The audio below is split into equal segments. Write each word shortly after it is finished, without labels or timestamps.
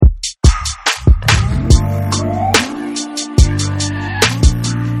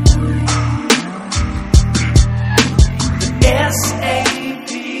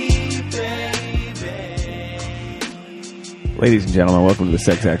Ladies and gentlemen, welcome to the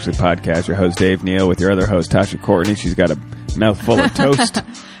Sex Actually Podcast. Your host, Dave Neal, with your other host, Tasha Courtney. She's got a mouthful of toast.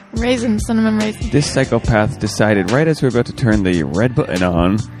 Raisins, cinnamon raisins. This psychopath decided right as we were about to turn the red button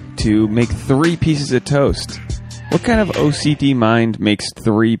on to make 3 pieces of toast. What kind of OCD mind makes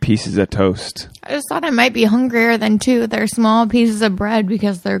 3 pieces of toast? I just thought I might be hungrier than 2. They're small pieces of bread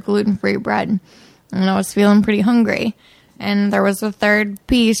because they're gluten-free bread. And I was feeling pretty hungry. And there was a 3rd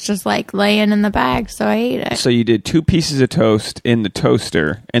piece just like laying in the bag, so I ate it. So you did 2 pieces of toast in the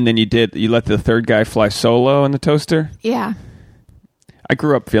toaster, and then you let the 3rd guy fly solo in the toaster? Yeah. I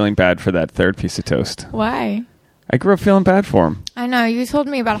grew up feeling bad for that 3rd piece of toast. Why? I grew up feeling bad for him. I know, you told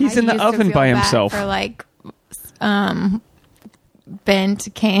me about He's how in the you used oven to feel by bad himself. for like bent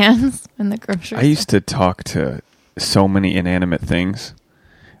cans in the grocery store. I used to talk to so many inanimate things.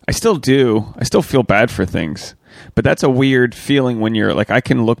 I still do. I still feel bad for things. But that's a weird feeling when you're like, I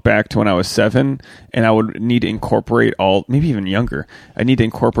can look back to when I was 7 and I would need to incorporate maybe even younger. I need to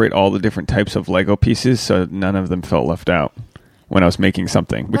incorporate all the different types of Lego pieces so none of them felt left out when I was making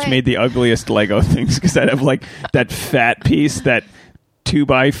something, which made the ugliest Lego things because I'd have like that fat piece, that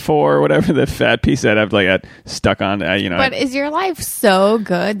 2x4 or whatever, the fat piece that I've like stuck on, But is your life so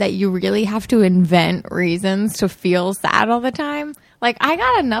good that you really have to invent reasons to feel sad all the time? Like, I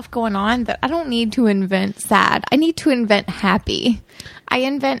got enough going on that I don't need to invent sad. I need to invent happy. I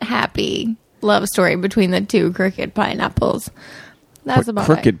invent happy love story between the 2 crooked pineapples. That's about it.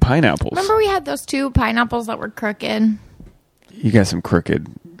 Crooked pineapples? Remember we had those 2 pineapples that were crooked? You got some crooked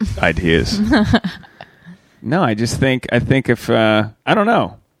ideas. No, I think if, I don't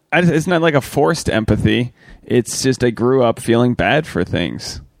know. It's not like a forced empathy. It's just I grew up feeling bad for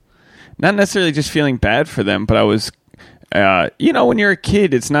things. Not necessarily just feeling bad for them, but I was, when you're a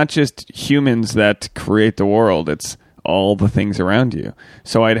kid, it's not just humans that create the world. It's all the things around you.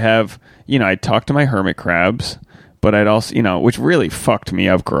 So I'd have, I'd talk to my hermit crabs, but I'd also, which really fucked me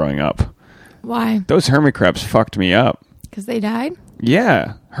up growing up. Why? Those hermit crabs fucked me up. Because they died?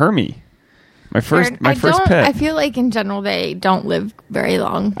 Yeah, Hermie. My first pet. I feel like in general they don't live very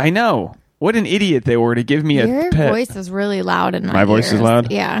long. I know. What an idiot they were to give me a pet. Your voice is really loud in my voice ears. is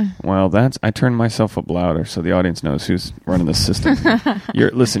loud? Yeah. Well, I turned myself up louder so the audience knows who's running the system.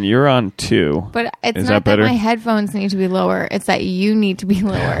 You're on 2. But it's is not that better? My headphones need to be lower. It's that you need to be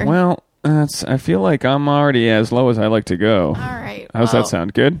lower. Well, I feel like I'm already as low as I like to go. All right. How's that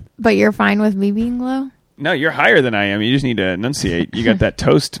sound? Good? But you're fine with me being low? No, you're higher than I am. You just need to enunciate. You got that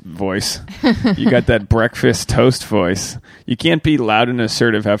toast voice. You got that breakfast toast voice. You can't be loud and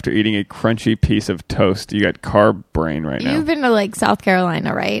assertive after eating a crunchy piece of toast. You got carb brain right now. You've been to like South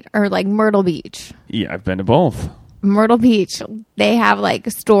Carolina, right? Or like Myrtle Beach. Yeah, I've been to both. Myrtle Beach, they have like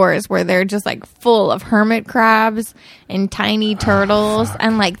stores where they're just like full of hermit crabs and tiny turtles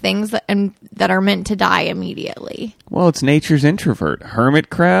and like things that are meant to die immediately. Well, it's nature's introvert. Hermit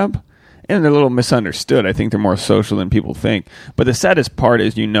crab? And they're a little misunderstood. I think they're more social than people think. But the saddest part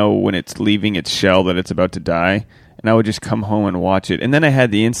is, when it's leaving its shell that it's about to die. And I would just come home and watch it. And then I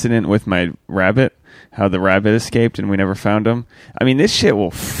had the incident with my rabbit, how the rabbit escaped and we never found him. I mean, this shit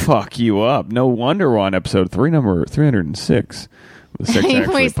will fuck you up. No wonder we're on episode 3, number 306.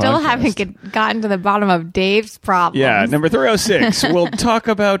 We still haven't gotten to the bottom of Dave's problems. Yeah, number 306. We'll talk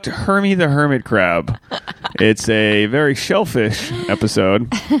about Hermie the Hermit Crab. It's a very shellfish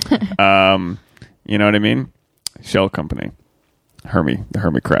episode. You know what I mean? Shell company. Hermie the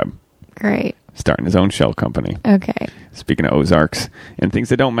Hermit Crab. Great. Starting his own shell company. Okay. Speaking of Ozarks and things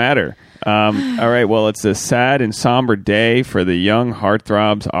that don't matter. All right, well, it's a sad and somber day for the young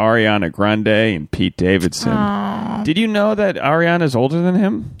heartthrobs Ariana Grande and Pete Davidson. Aww. Did you know that Ariana's older than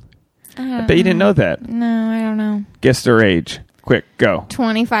him? I bet you didn't know that. No, I don't know. Guess their age. Quick, go.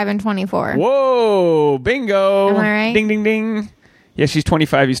 25 and 24. Whoa, bingo. Am I right? Ding, ding, ding. Yeah, she's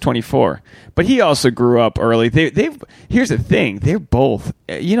 25, he's 24. But he also grew up early. Here's the thing. They're both,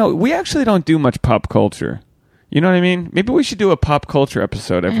 we actually don't do much pop culture. You know what I mean? Maybe we should do a pop culture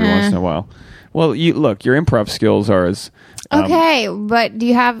episode every once in a while. Well, your improv skills are as... okay, but do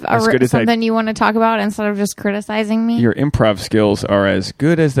you have something you want to talk about instead of just criticizing me? Your improv skills are as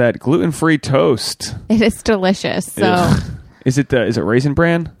good as that gluten-free toast. It is delicious, so... Is it Raisin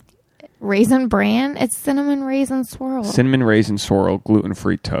Bran? Raisin Bran? It's cinnamon raisin swirl. Cinnamon raisin swirl,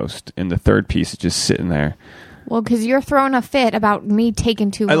 gluten-free toast. And the 3rd piece is just sitting there. Well, because you're throwing a fit about me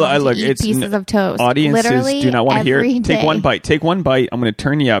taking too long to eat pieces of toast. Audiences literally do not want to hear it. Day. Take one bite. Take one bite. I'm going to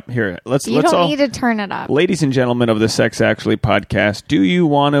turn you up. Here, You don't need to turn it up. Ladies and gentlemen of the Sex Actually podcast, do you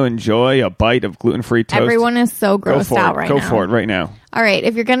want to enjoy a bite of gluten-free toast? Everyone is so grossed out right now. Go for it right now. All right,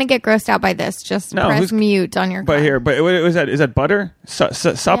 if you're going to get grossed out by this, just press mute on your car. Is that butter?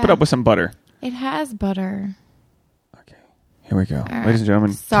 Sop it up with some butter. It has butter. Okay. Here we go. Ladies and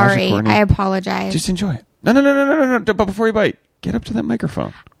gentlemen. Sorry, Tasha Courtney. I apologize. Just enjoy it. No. But before you bite, get up to that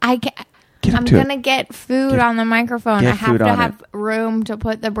microphone. I'm going to get food on the microphone. I have to have room to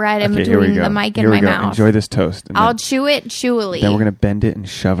put the bread in between the mic and my mouth. Enjoy this toast. I'll chew it chewily. Then we're going to bend it and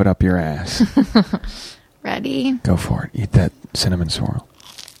shove it up your ass. Ready? Go for it. Eat that cinnamon swirl.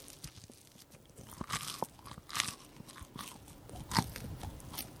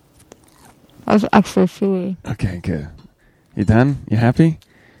 That's actually chewy. Okay, good. You done? You happy?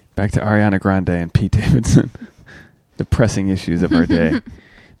 Back to Ariana Grande and Pete Davidson. The pressing issues of our day.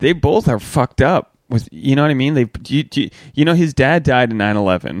 They both are fucked up. With, you know what I mean? You know, his dad died in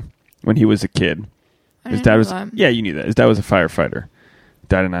 9/11 when he was a kid. His dad was that. Yeah, you knew that. His dad was a firefighter.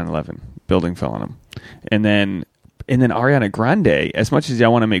 Died in 9/11. Building fell on him. And then Ariana Grande, as much as I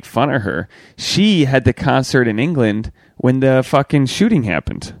want to make fun of her, she had the concert in England when the fucking shooting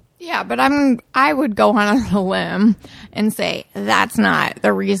happened. Yeah, but I would go on a limb and say that's not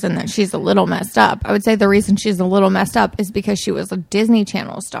the reason that she's a little messed up. I would say the reason she's a little messed up is because she was a Disney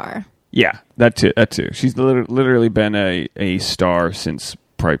Channel star. Yeah, that too. She's literally been a star since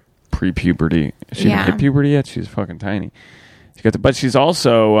pre-puberty. She didn't hit puberty yet. She's fucking tiny. But she's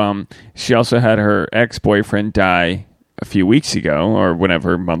also she also had her ex-boyfriend die a few weeks ago or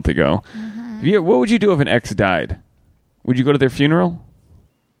whatever, a month ago. Mm-hmm. What would you do if an ex died? Would you go to their funeral?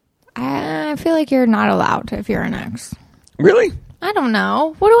 I feel like you're not allowed to if you're an ex. Really? I don't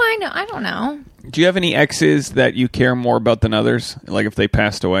know. What do I know? I don't know. Do you have any exes that you care more about than others? Like if they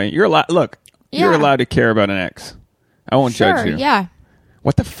passed away? You're allowed. Look, you're allowed to care about an ex. I won't judge you. Yeah.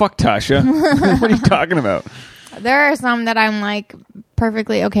 What the fuck, Tasha? What are you talking about? There are some that I'm like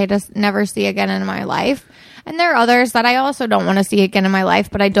perfectly okay to never see again in my life. And there are others that I also don't want to see again in my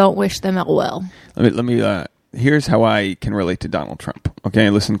life, but I don't wish them ill will. Let me here's how I can relate to Donald Trump. Okay,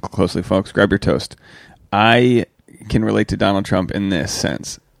 listen closely, folks. Grab your toast. I can relate to Donald Trump in this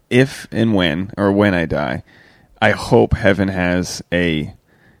sense. If and when I die, I hope heaven has a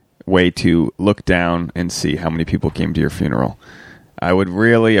way to look down and see how many people came to your funeral. I would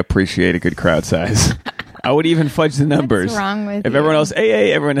really appreciate a good crowd size. I would even fudge the numbers. What's wrong with if you? everyone else,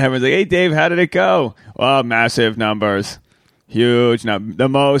 everyone in heaven's like, hey, Dave, how did it go? Well, massive numbers. Huge. The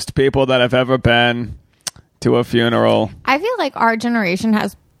most people that have ever been to a funeral. I feel like our generation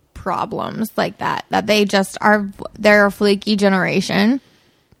has problems like that they just they're a flaky generation.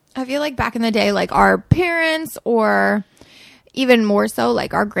 I feel like back in the day, like our parents or even more so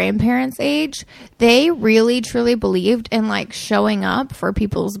like our grandparents' age, they really truly believed in like showing up for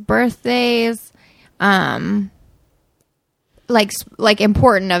people's birthdays, like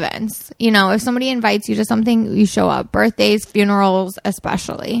important events. You know, if somebody invites you to something, you show up. Birthdays, funerals,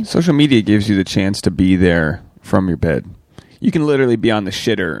 especially. Social media gives you the chance to be there from your bed. You can literally be on the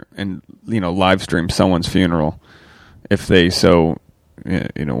shitter and, live stream someone's funeral if they so,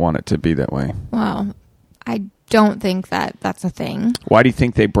 want it to be that way. Well, I don't think that's a thing. Why do you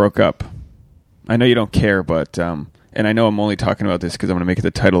think they broke up? I know you don't care, but and I know I'm only talking about this because I'm going to make it the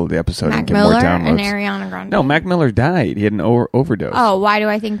title of the episode Mac and get Miller more downloads. And Ariana Grande. No, Mac Miller died. He had an overdose. Oh, why do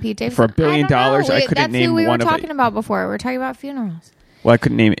I think Pete Davidson? For $1 billion, I couldn't name one of it. That's who we were talking about before. We were talking about funerals. Well, I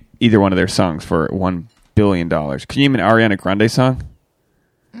couldn't name either one of their songs for $1 billion. Can you name an Ariana Grande song?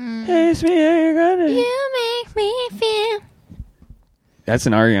 Hey, it's me, Ariana Grande. You make me feel. That's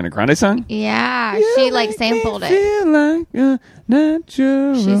an Ariana Grande song? Yeah, she sampled it. Feel like a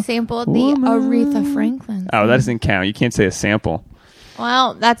natural she sampled the woman. Aretha Franklin song. Oh, that doesn't count. You can't say a sample.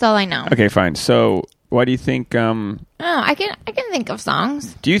 Well, that's all I know. Okay, fine. So, why do you think? I can think of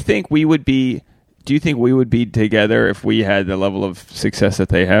songs. Do you think we would be together if we had the level of success that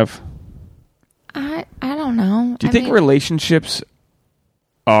they have? I don't know. Do you think relationships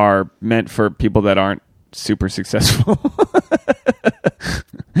are meant for people that aren't super successful?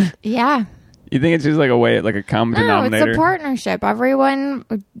 Yeah. You think it's just like a way, like a common denominator? No, it's a partnership. Everyone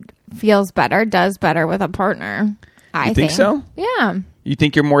feels better, does better with a partner. I think so? Yeah. You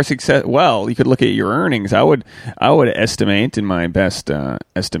think you're more successful? Well, you could look at your earnings. I would estimate, in my best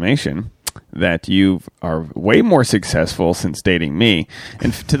estimation, that you are way more successful since dating me,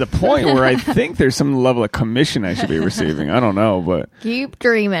 and to the point where I think there's some level of commission I should be receiving. I don't know, but keep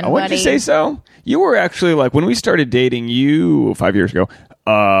dreaming. Wouldn't buddy. you say so? You were actually like when we started dating you 5 years ago.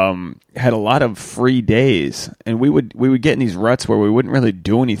 Had a lot of free days, and we would get in these ruts where we wouldn't really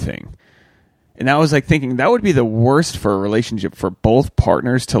do anything. And I was like thinking that would be the worst for a relationship for both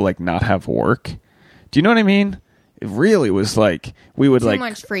partners to like not have work. Do you know what I mean? It really was like we would too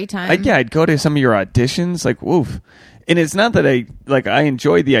much free time. I'd go to some of your auditions, like woof. And it's not that I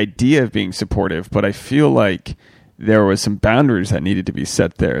enjoyed the idea of being supportive, but I feel like there was some boundaries that needed to be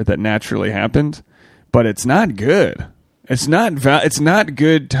set there that naturally happened. But it's not good. It's not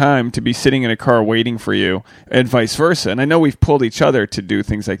good time to be sitting in a car waiting for you, and vice versa. And I know we've pulled each other to do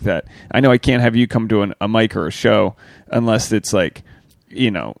things like that. I know I can't have you come to a mic or a show unless it's like,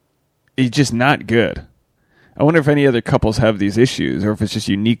 it's just not good. I wonder if any other couples have these issues, or if it's just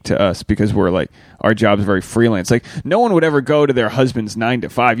unique to us because we're like, our job's very freelance. Like, no one would ever go to their husband's 9 to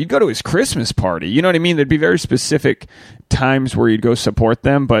 5. You'd go to his Christmas party. You know what I mean? There'd be very specific times where you'd go support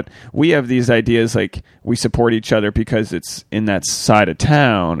them. But we have these ideas like we support each other because it's in that side of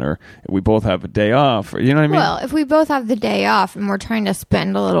town, or we both have a day off. Or, you know what I mean? Well, if we both have the day off and we're trying to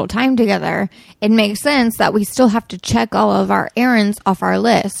spend a little time together, it makes sense that we still have to check all of our errands off our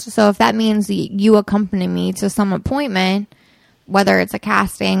list. So if that means you accompany me to some appointment, whether it's a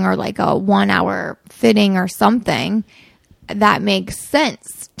casting or like a 1 hour fitting or something, that makes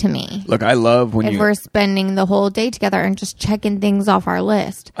sense to me. Look, I love when if we're spending the whole day together and just checking things off our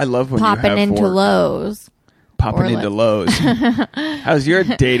list. I love when popping into Lowe's. Popping into Lowe's. How's your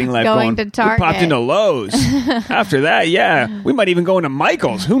dating life going? To Target. We popped into Lowe's. After that, yeah. We might even go into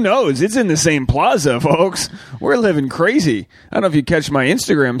Michael's. Who knows? It's in the same plaza, folks. We're living crazy. I don't know if you catch my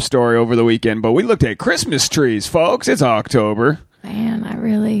Instagram story over the weekend, but we looked at Christmas trees, folks. It's October. Man,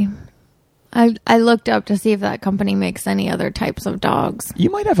 I looked up to see if that company makes any other types of dogs.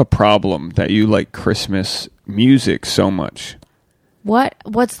 You might have a problem that you like Christmas music so much.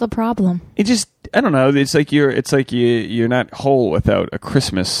 What's the problem? It just, I don't know. It's like you're not whole without a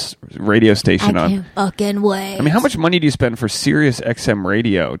Christmas radio station on. I can't fucking wait. I mean, how much money do you spend for Sirius XM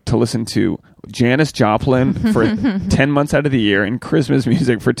radio to listen to Janis Joplin for 10 months out of the year and Christmas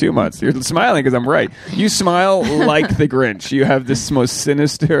music for 2 months? You're smiling because I'm right. You smile like the Grinch. You have this most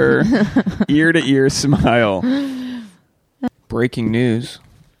sinister ear-to-ear smile. Breaking news.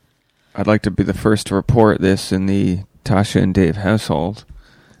 I'd like to be the first to report this in the Tasha and Dave household.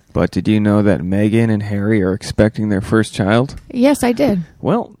 But did you know that Meghan and Harry are expecting their first child? Yes, I did.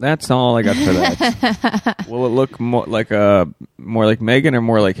 Well, that's all I got for that. Will it look more like Meghan or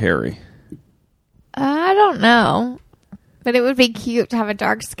more like Harry? I don't know. But it would be cute to have a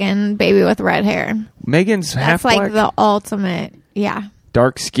dark-skinned baby with red hair. Meghan's half black? That's like the ultimate, yeah.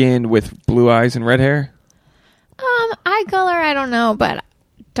 Dark skin with blue eyes and red hair? Eye color, I don't know, but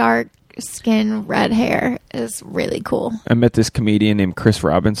dark skin, red hair is really cool. I met this comedian named Chris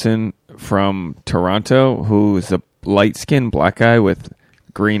Robinson from Toronto who is a light-skinned black guy with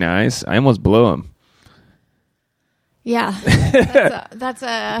green eyes. I almost blew him. Yeah. That's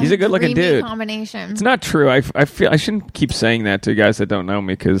a he's a good-looking dude. Combination. It's not true. I feel I shouldn't keep saying that to guys that don't know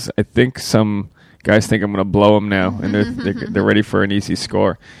me because I think some guys think I'm going to blow them now and they're ready for an easy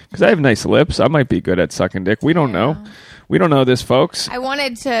score. Because I have nice lips. I might be good at sucking dick. We don't know. We don't know this, folks. I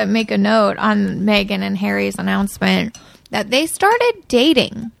wanted to make a note on Meghan and Harry's announcement that they started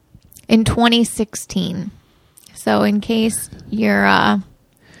dating in 2016. So in case you're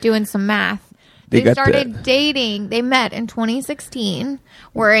doing some math, they started dating. They met in 2016,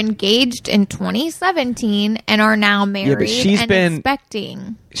 were engaged in 2017, and are now married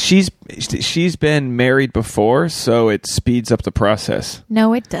expecting. She's been married before, so it speeds up the process.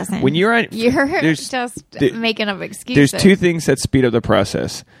 No, it doesn't. When you're just making up excuses. There's two things that speed up the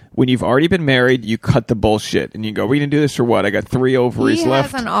process. When you've already been married, you cut the bullshit, and you go, "We're gonna do this for what? I got 3 ovaries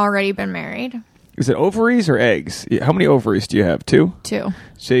left." He hasn't already been married. Is it ovaries or eggs? How many ovaries do you have? 2? 2.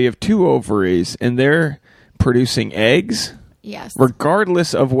 So you have 2 ovaries, and they're producing eggs? Yes.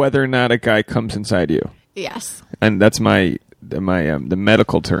 Regardless of whether or not a guy comes inside you? Yes. And that's the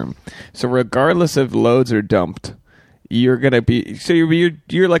medical term. So regardless if loads are dumped, you're going to be... So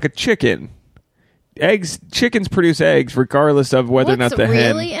you're like a chicken. Chickens produce eggs regardless of whether or not the hen...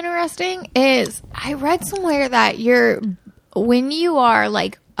 What's really interesting is I read somewhere that when you are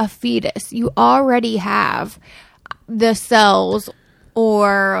like a fetus, you already have the cells,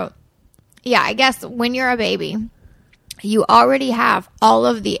 or I guess when you're a baby, you already have all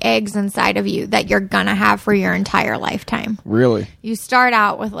of the eggs inside of you that you're gonna have for your entire lifetime. Really? You start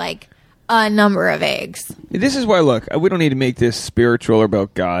out with like a number of eggs. This is why, look, we don't need to make this spiritual or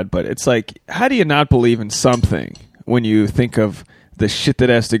about God, but it's like, how do you not believe in something when you think of the shit that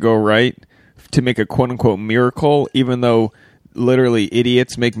has to go right to make a quote-unquote miracle, even though literally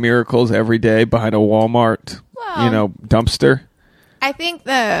idiots make miracles every day behind a Walmart, dumpster? I think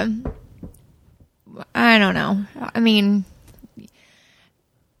I don't know. I mean,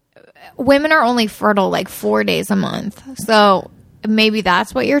 women are only fertile like 4 days a month. So maybe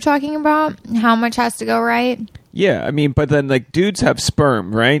that's what you're talking about? How much has to go right? Yeah, I mean, but then like dudes have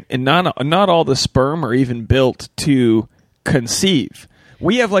sperm, right? And not all the sperm are even built to conceive.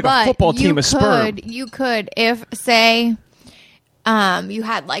 We have like a football team of sperm. You could, if say... you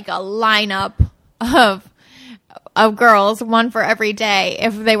had like a lineup of of girls, one for every day,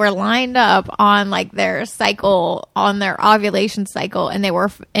 if they were lined up on like their cycle, on their ovulation cycle,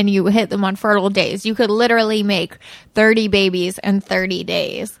 and you hit them on fertile days, you could literally make 30 babies in 30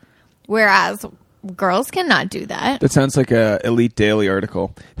 days. Whereas girls cannot do that. That sounds like a Elite Daily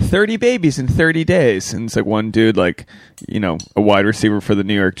article. 30 babies in 30 days. And it's like one dude, like, a wide receiver for the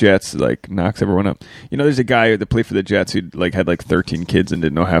New York Jets, like, knocks everyone up. There's a guy that played for the Jets who like had like 13 kids and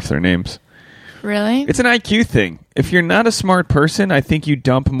didn't know half their names. Really? It's an IQ thing. If you're not a smart person, I think you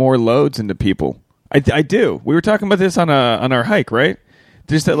dump more loads into people. I do. We were talking about this on our hike, right?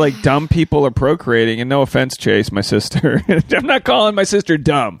 Just that like dumb people are procreating, and no offense, Chase, my sister. I'm not calling my sister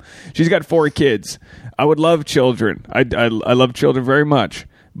dumb. She's got 4 kids. I would love children. I love children very much.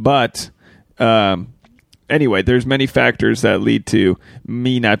 But anyway, there's many factors that lead to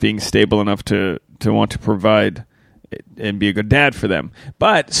me not being stable enough to want to provide and be a good dad for them.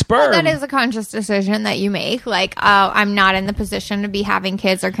 But sperm... Well, that is a conscious decision that you make. Like, I'm not in the position to be having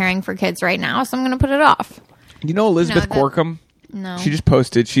kids or caring for kids right now, so I'm going to put it off. Elizabeth Corkum? No. She just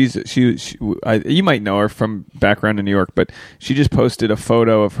posted, you might know her from background in New York, but she just posted a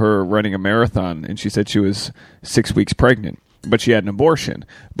photo of her running a marathon, and she said she was 6 weeks pregnant, but she had an abortion.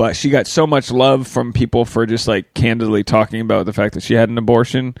 But she got so much love from people for just like candidly talking about the fact that she had an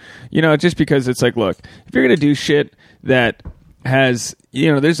abortion, just because it's like, look, if you're going to do shit that has,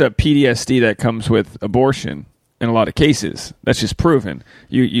 there's a PTSD that comes with abortion. In a lot of cases, that's just proven.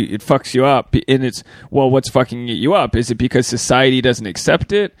 It fucks you up, and it's what's fucking you up? Is it because society doesn't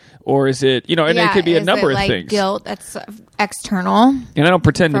accept it, or is it and it could be a number of things. Guilt that's external, and I don't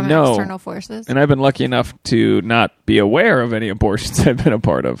pretend to know external forces. And I've been lucky enough to not be aware of any abortions I've been a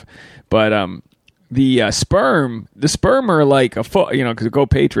part of, but the sperm are like a because go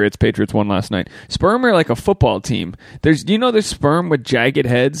Patriots won last night. Sperm are like a football team. There's sperm with jagged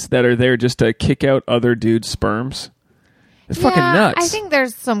heads that are there just to kick out other dudes' sperms. It's fucking nuts. I think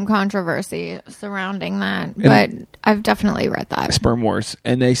there's some controversy surrounding that, but I've definitely read that. Sperm wars.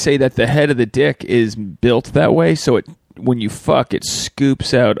 And they say that the head of the dick is built that way, so when you fuck, it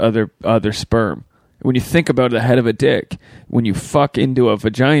scoops out other sperm. When you think about the head of a dick, when you fuck into a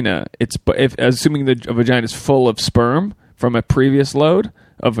vagina, assuming a vagina is full of sperm from a previous load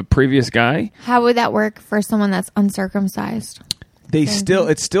of a previous guy. How would that work for someone that's uncircumcised? It's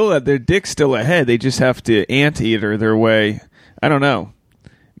still their dick's still ahead. They just have to anteater their way. I don't know.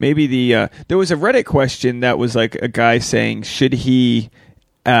 Maybe there was a Reddit question that was like a guy saying, should he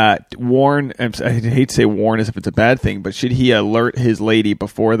warn, I hate to say warn as if it's a bad thing, but should he alert his lady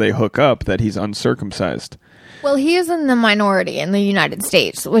before they hook up that he's uncircumcised? Well, he is in the minority in the United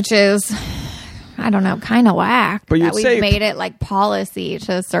States, which is, I don't know, kind of whack. But that we've made it like policy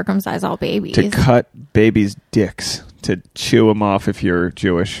to circumcise all babies. To cut babies' dicks, to chew them off if you're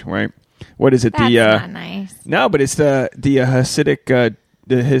Jewish, right? What is it? That's not nice. No, but it's the Hasidic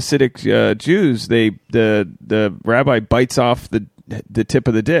Jews. The rabbi bites off the tip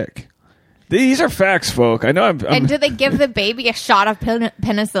of the dick. These are facts, folk. I know. And do they give the baby a shot of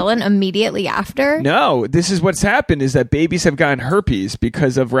penicillin immediately after? No. This is what's happened: is that babies have gotten herpes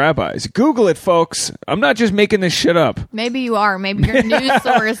because of rabbis. Google it, folks. I'm not just making this shit up. Maybe you are. Maybe your news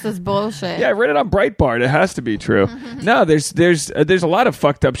source is bullshit. Yeah, I read it on Breitbart. It has to be true. No, there's a lot of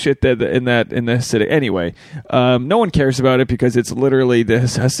fucked up shit in the Hasidic. Anyway, no one cares about it because it's literally the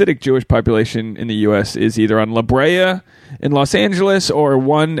Hasidic Jewish population in the U.S. is either on La Brea in Los Angeles or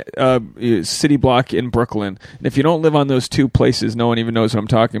one city block in Brooklyn. And if you don't live on those two places, no one even knows what I'm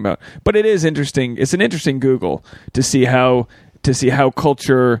talking about. But it is interesting. It's an interesting Google to see how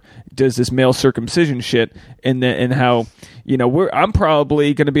culture does this male circumcision shit, and how I'm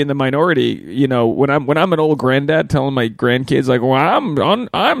probably going to be in the minority. When I'm an old granddad telling my grandkids like, well,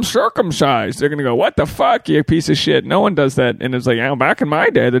 I'm circumcised, they're going to go, what the fuck, you piece of shit. No one does that. And it's like, back in my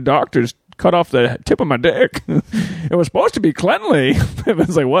day, the doctors cut off the tip of my dick. It was supposed to be cleanly. It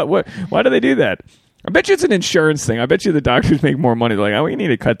was like, what? Why do they do that? I bet you it's an insurance thing. I bet you the doctors make more money. They're like, we need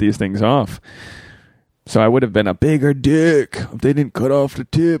to cut these things off. So I would have been a bigger dick if they didn't cut off the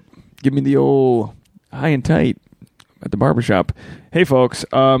tip. Give me the old high and tight at the barbershop. Hey, folks.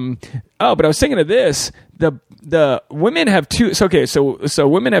 But I was thinking of this. The women have two. So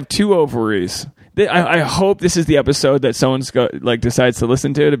women have two ovaries. I hope this is the episode that someone's decides to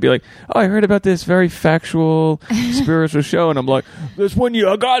listen to be like, I heard about this very factual spiritual show, and I'm like, this when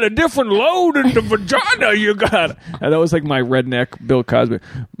you got a different load in the vagina, you got. And that was like my redneck Bill Cosby.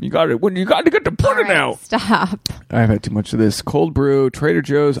 You got it when you got to get the pudding out. Stop. I've had too much of this cold brew, Trader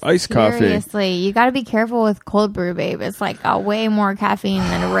Joe's iced coffee. Seriously, you got to be careful with cold brew, babe. It's like way more caffeine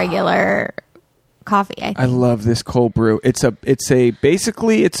than a regular coffee. I think. I love this cold brew.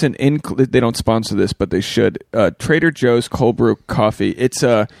 Basically they don't sponsor this, but they should. Trader Joe's cold brew coffee. It's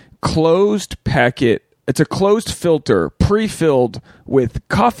a closed packet. It's a closed filter, pre-filled with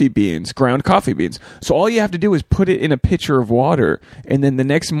coffee beans, ground coffee beans. So all you have to do is put it in a pitcher of water, and then the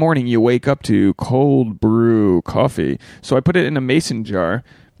next morning you wake up to cold brew coffee. So I put it in a mason jar.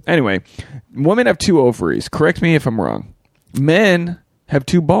 Anyway, women have 2 ovaries. Correct me if I'm wrong. Men have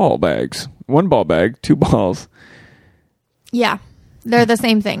 2 ball bags. 1 ball bag, 2 balls. Yeah, they're the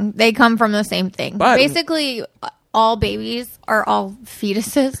same thing. They come from the same thing. But basically, all babies or all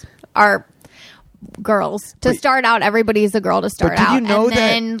fetuses are girls. To start out, everybody's a girl to start out. You know and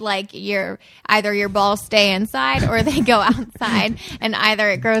then like either your balls stay inside or they go outside, and either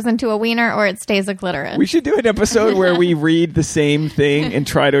it grows into a wiener or it stays a clitoris. We should do an episode where we read the same thing and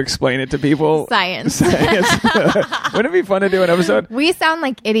try to explain it to people. Science. Wouldn't it be fun to do an episode? We sound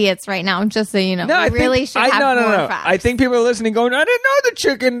like idiots right now, just so you know. No, we really should have more facts. I think people are listening going, I didn't know the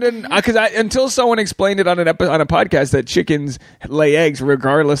chicken didn't... Because until someone explained it on a podcast that chickens lay eggs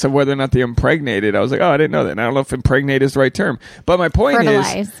regardless of whether or not they're impregnated, I was like, oh, I didn't know that. And I don't know if impregnate is the right term. But my point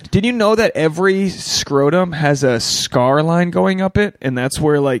is, did you know that every scrotum has a scar line going up it? And that's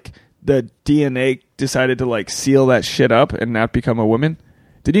where like the DNA decided to like seal that shit up and not become a woman?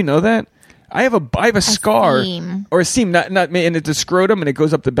 Did you know that? I have a scar seam. Or a seam, not me, and it's a scrotum and it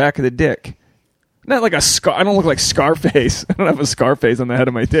goes up the back of the dick. Not like a scar. I don't look like Scarface. I don't have a Scarface on the head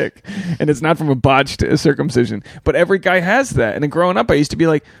of my dick. And it's not from a botched circumcision. But every guy has that. And then growing up, I used to be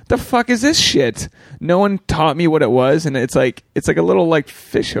like, the fuck is this shit? No one taught me what it was. And it's like a little like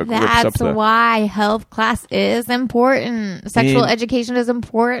fish hook. That's why health class is important. Sexual education is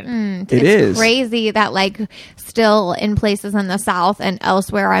important. It's crazy that like still in places in the South and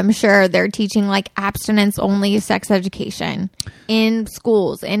elsewhere, I'm sure they're teaching like abstinence only sex education in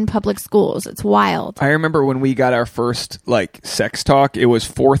schools, in public schools. It's wild. I remember when we got our first like sex talk, it was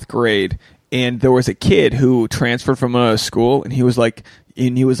 4th grade, and there was a kid who transferred from a school, and he was like,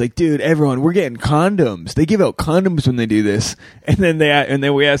 dude, everyone, we're getting condoms. They give out condoms when they do this. And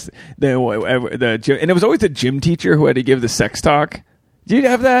then we asked the gym, and it was always the gym teacher who had to give the sex talk. Did you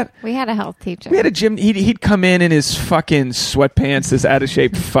have that? We had a health teacher. We had a gym. He'd come in his fucking sweatpants, this out of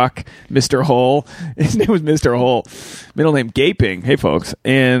shape fuck, Mr. Hole. His name was Mr. Hole. Middle name Gaping. Hey, folks.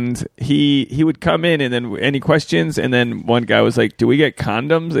 And he would come in, and then any questions? And then one guy was like, "Do we get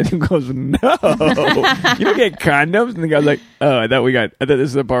condoms?" And he goes, "No, you don't get condoms." And the guy was like, "Oh, I thought this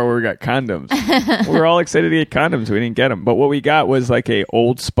is the part where we got condoms." We were all excited to get condoms. We didn't get them, but what we got was like a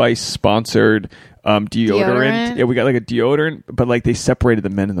Old Spice sponsored deodorant. Yeah, we got like a deodorant, but like they separated the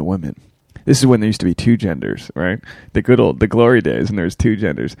men and the women. This is when there used to be 2 genders, right? The glory days, and there's 2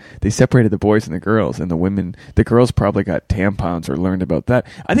 genders. They separated the boys and the girls, and the girls probably got tampons or learned about that.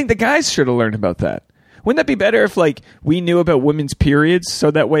 I think the guys should have learned about that. Wouldn't that be better if like we knew about women's periods,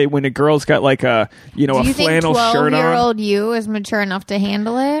 so that way when a girl's got like a a flannel shirt on? Do you think 12-year-old you is mature enough to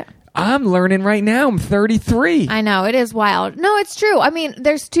handle it? I'm learning right now. I'm 33. I know. It is wild. No, it's true. I mean,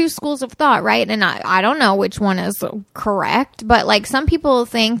 there's 2 schools of thought, right? And I don't know which one is correct, but like some people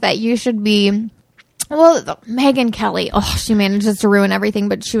think that you should be... Well, Meghan Kelly, she manages to ruin everything,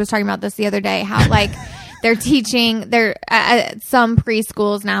 but she was talking about this the other day, how like they're teaching... at some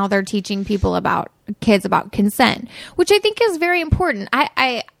preschools now, they're teaching kids about consent, which I think is very important.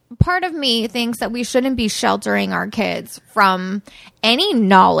 Part of me thinks that we shouldn't be sheltering our kids from any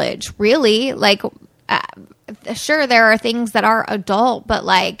knowledge, really. Like, sure, there are things that are adult, but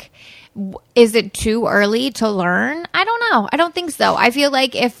like, is it too early to learn? I don't know. I don't think so. I feel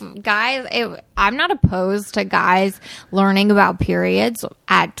like I'm not opposed to guys learning about periods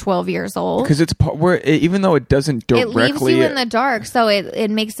at 12 years old. Because even though it doesn't directly... It leaves you in the dark, so it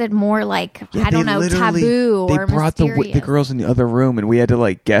makes it more like, taboo or brought mysterious. the girls in the other room, and we had to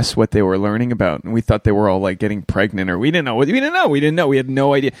like guess what they were learning about, and we thought they were all like getting pregnant, or we didn't know. We had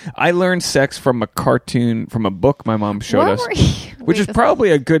no idea. I learned sex from a cartoon, from a book my mom showed us, which is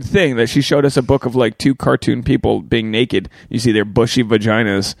probably a good thing that she showed us a book of like 2 cartoon people being naked. You see their bushy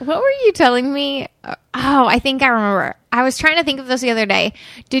vaginas. What were you telling me? I think I remember. I was trying to think of this the other day.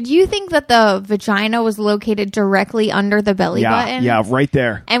 Did you think that the vagina was located directly under the belly button? Yeah, right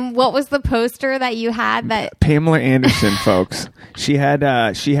there. And what was the poster that you had? That Pamela Anderson, folks. She had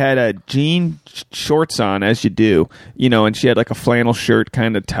jean shorts on, as you do, and she had like a flannel shirt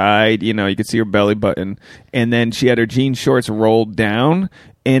kind of tied. You could see her belly button, and then she had her jean shorts rolled down.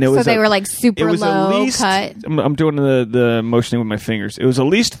 And it was they were like super low cut. I'm doing the motioning with my fingers. It was at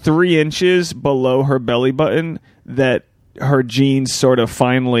least 3 inches below her belly button that her genes sort of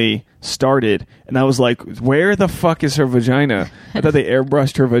finally started, and I was like, where the fuck is her vagina? I thought they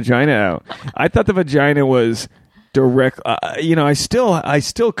airbrushed her vagina out. I thought the vagina was direct. I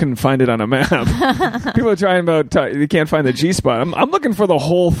still couldn't find it on a map. People are trying about you can't find the G spot. I'm looking for the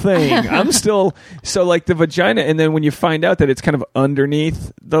whole thing. I'm still so like the vagina, and then when you find out that it's kind of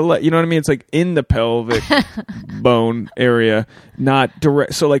underneath the, you know what I mean? It's like in the pelvic bone area, not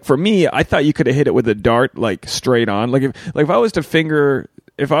direct. So like for me, I thought you could have hit it with a dart, like straight on. Like if I was to finger.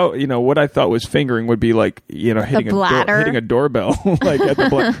 If I, what I thought was fingering would be like, hitting a doorbell, like at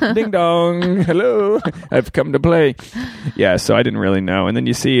the ding dong, hello, I've come to play. Yeah, so I didn't really know. And then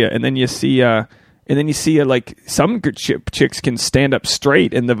you see, like some chicks can stand up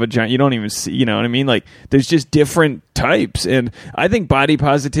straight in the vagina. You don't even see, you know what I mean? Like there's just different types. And I think body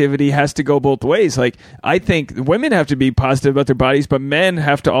positivity has to go both ways. Like I think women have to be positive about their bodies, but men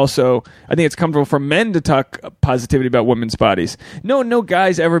have to also, I think it's comfortable for men to talk positivity about women's bodies. No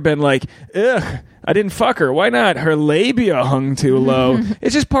guy's ever been like, ugh, I didn't fuck her. Why not? Her labia hung too low.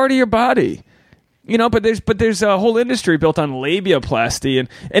 It's just part of your body. But there's a whole industry built on labiaplasty,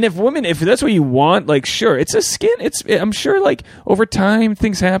 and if that's what you want, like sure, it's a skin. I'm sure like over time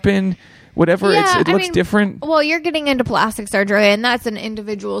things happen. Whatever, it looks different. Well, you're getting into plastic surgery, and that's an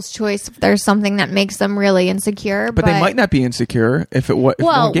individual's choice if there's something that makes them really insecure. But they might not be insecure if it was.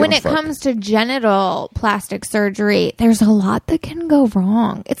 Well, when it comes to genital plastic surgery, there's a lot that can go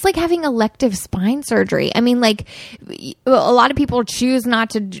wrong. It's like having elective spine surgery. I mean, like a lot of people choose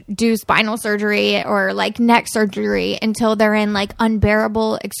not to do spinal surgery or like neck surgery until they're in like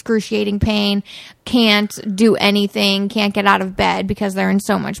unbearable, excruciating pain, can't do anything, can't get out of bed because they're in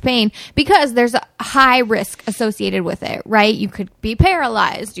so much pain. Because there's a high risk associated with it, right? You could be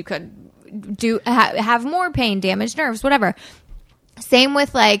paralyzed. You could have more pain, damaged nerves, whatever. Same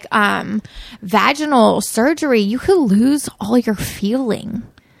with like vaginal surgery. You could lose all your feeling.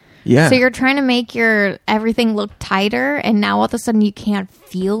 Yeah. So you're trying to make your everything look tighter, and now all of a sudden you can't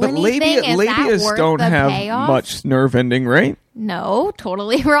feel anything. Labias don't have much nerve ending, right? No,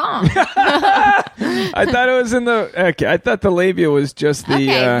 totally wrong. I thought it was I thought the labia was just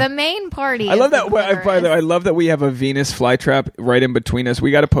the the main party. I love that. By the way, I love that we have a Venus flytrap right in between us.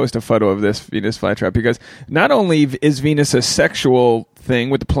 We got to post a photo of this Venus flytrap because not only is Venus a sexual thing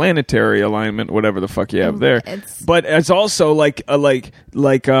with the planetary alignment, whatever the fuck you have there, but it's also like vagina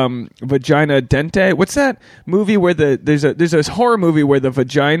dente. What's that movie where there's a horror movie where the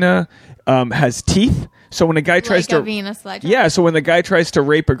vagina has teeth? So when a guy tries to Venus flytrap. Yeah, so when the guy tries to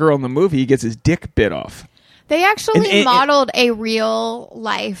rape a girl in the movie, he gets his dick bit off. They actually modeled a real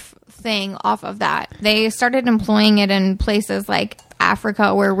life thing off of that. They started employing it in places like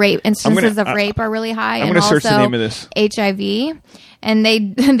Africa where instances of rape are really high. I'm going to search the name of this. HIV. And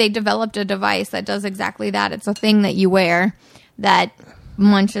they developed a device that does exactly that. It's a thing that you wear that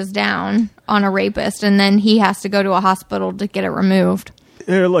munches down on a rapist, and then he has to go to a hospital to get it removed.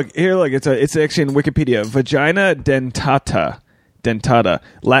 Here, look. It's actually in Wikipedia. Vagina dentata,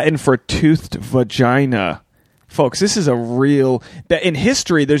 Latin for toothed vagina. Folks, this is a real. In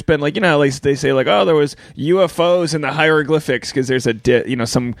history, there's been like they say like there was UFOs in the hieroglyphics because there's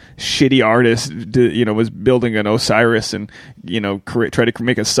some shitty artist was building an Osiris and tried to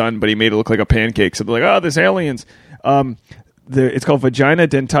make a sun, but he made it look like a pancake. So they're like, there's aliens. It's called Vagina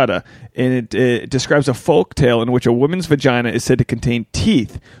dentata, and it describes a folk tale in which a woman's vagina is said to contain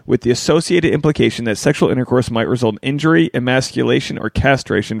teeth, with the associated implication that sexual intercourse might result in injury, emasculation, or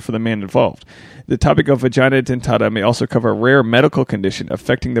castration for the man involved. The topic of vagina dentata may also cover a rare medical condition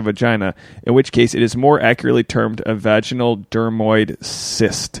affecting the vagina, in which case it is more accurately termed a vaginal dermoid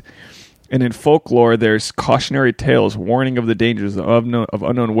cyst. And in folklore, there's cautionary tales warning of the dangers of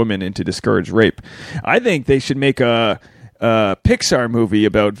unknown women and to discourage rape. I think they should make a Pixar movie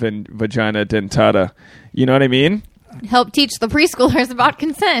about vagina dentata. You know what I mean? Help teach the preschoolers about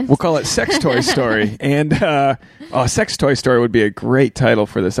consent. We'll call it Sex Toy Story. And Sex Toy Story would be a great title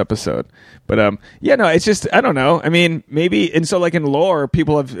for this episode. But it's just, I don't know. I mean, maybe, and so like in lore,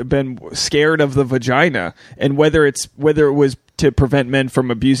 people have been scared of the vagina, and whether it was to prevent men from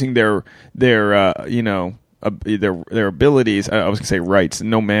abusing their abilities. I was gonna say rights.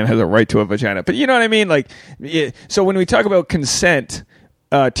 No man has a right to a vagina, but you know what I mean. Like, so when we talk about consent,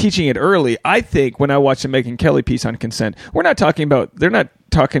 teaching it early, I think when I watch the Meghan Kelly piece on consent, they're not telling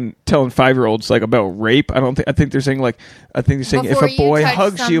 5-year-olds like about rape. I think they're saying if a boy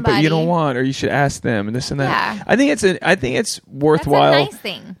hugs you but you don't want, or you should ask them and this and that. Yeah. I think it's worthwhile That's a nice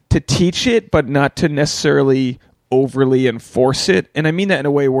thing to teach it, but not to necessarily overly enforce it. And I mean that in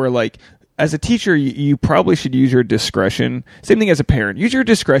a way where like, as a teacher, you probably should use your discretion. Same thing as a parent. Use your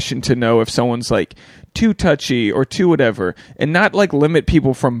discretion to know if someone's like too touchy or too whatever, and not like limit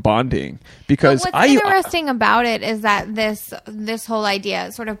people from bonding. Because what's interesting about it is that this whole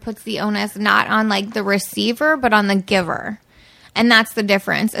idea sort of puts the onus not on like the receiver, but on the giver. And that's the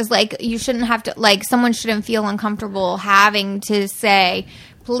difference. Is like you shouldn't have to, like, someone shouldn't feel uncomfortable having to say,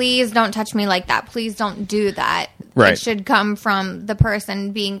 please don't touch me like that. Please don't do that. Right. It should come from the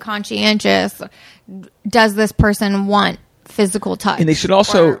person being conscientious. Does this person want physical touch? And they should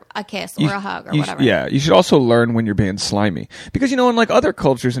also, or a kiss or a hug or whatever. You should also learn when you're being slimy. Because, in like other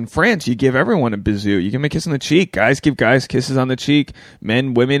cultures in France, you give everyone a bisou. You give them a kiss on the cheek. Guys give guys kisses on the cheek.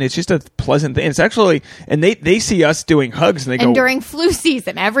 Men, women. It's just a pleasant thing. It's actually, and they see us doing hugs and they go. And during flu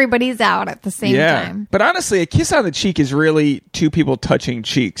season, everybody's out at the same time. But honestly, a kiss on the cheek is really two people touching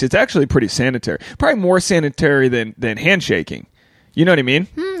cheeks. It's actually pretty sanitary. Probably more sanitary than handshaking. You know what I mean?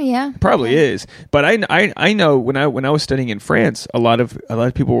 Yeah, probably is. But I know when I was studying in France, a lot of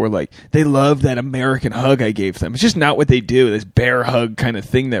people were like, they love that American hug I gave them. It's just not what they do. This bear hug kind of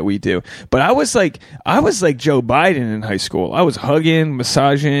thing that we do. But I was like Joe Biden in high school. I was hugging,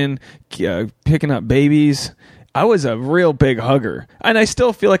 massaging, picking up babies. I was a real big hugger, and I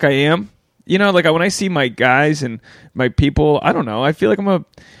still feel like I am. Like when I see my guys and my people, I don't know. I feel like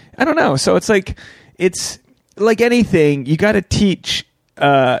I don't know. So it's like anything, you got to teach.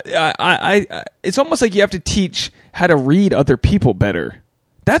 It's almost like you have to teach how to read other people better.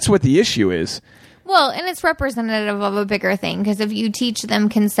 That's what the issue is. Well, and it's representative of a bigger thing, because if you teach them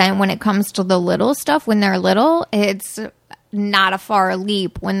consent when it comes to the little stuff when they're little, it's not a far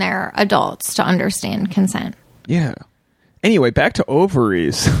leap when they're adults to understand consent. Yeah. Anyway, back to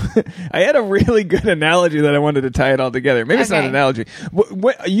ovaries. I had a really good analogy that I wanted to tie it all together. Maybe it's not an analogy.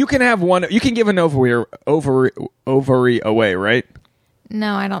 You can have one. You can give an ovary away, right?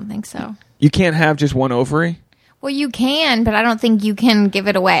 No, I don't think so. You can't have just one ovary? Well, you can, but I don't think you can give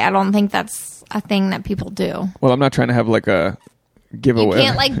it away. I don't think that's a thing that people do. Well, I'm not trying to have like a giveaway.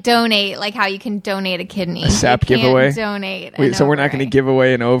 You can't donate like how you can donate a kidney. A sap giveaway? Donate. Wait, so we're not going to give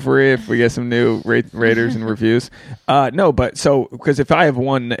away an ovary if we get some new raters and reviews? No, but because if I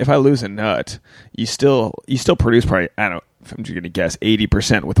lose a nut, you still produce probably, I don't know, if I'm just going to guess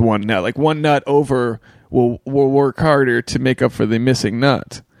 80% with one nut. Like one nut over will work harder to make up for the missing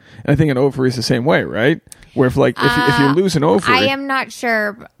nut. And I think an ovary is the same way, right? Where if you lose an ovary, I am not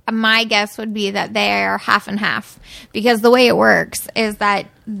sure. My guess would be that they're half and half, because the way it works is that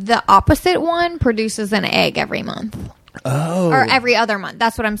the opposite one produces an egg every month. Oh. Or every other month.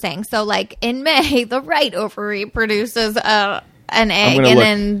 That's what I'm saying. So like in May, the right ovary produces an egg, and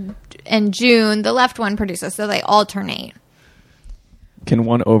then in June, the left one produces. So they alternate. Can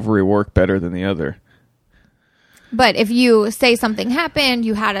one ovary work better than the other? But if you say something happened,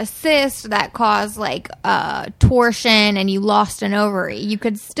 you had a cyst that caused like torsion and you lost an ovary, you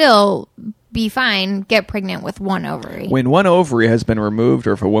could still be fine, get pregnant with one ovary. When one ovary has been removed,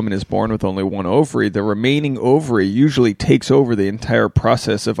 or if a woman is born with only one ovary, the remaining ovary usually takes over the entire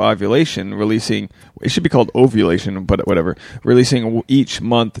process of ovulation, releasing, it should be called ovulation, but whatever, releasing each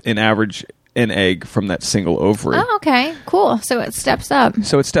month an average an egg from that single ovary. Oh, okay. Cool. So it steps up.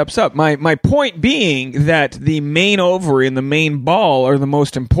 My point being that the main ovary and the main ball are the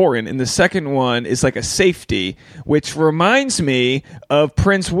most important, and the second one is like a safety, which reminds me of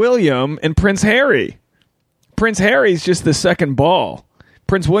Prince William and Prince Harry. Prince Harry's just the second ball.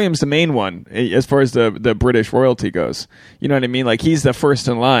 Prince William's the main one as far as the British royalty goes. You know what I mean? Like he's the first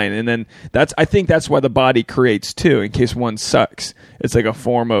in line, and then I think that's why the body creates two, in case one sucks. It's like a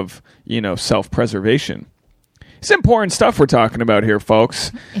form of, self-preservation. It's important stuff we're talking about here,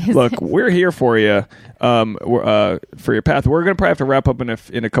 folks. Look, we're here for you, for your path. We're going to probably have to wrap up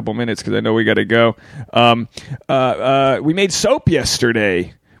in a couple minutes because I know we got to go. We made soap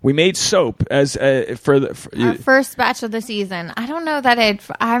yesterday. We made soap as for our first batch of the season. I don't know that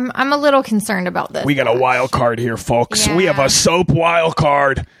I'm a little concerned about this. We got a wild card here, folks. Yeah. We have a soap wild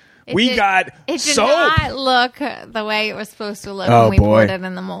card. It did not look the way it was supposed to look when we poured it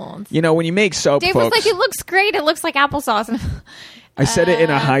in the molds. When you make soap, Dave folks, was like, "It looks great. It looks like applesauce." I said it in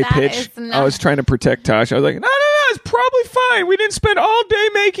a high pitch. I was trying to protect Tosh. I was like, no, it's probably fine. We didn't spend all day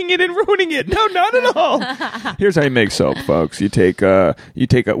making it and ruining it. No, not at all. Here's how you make soap, folks. We'll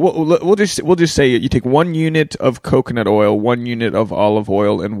just say you take 1 unit of coconut oil, 1 unit of olive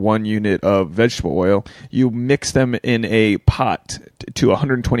oil, and 1 unit of vegetable oil. You mix them in a pot to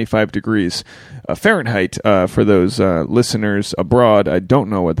 125 degrees Fahrenheit for those listeners abroad. I don't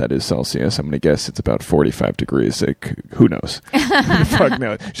know what that is Celsius. I'm going to guess it's about 45 degrees. Like, who knows? Who the fuck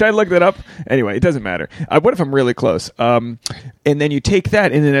knows? Should I look that up? Anyway, it doesn't matter. What if I'm really close? And then you take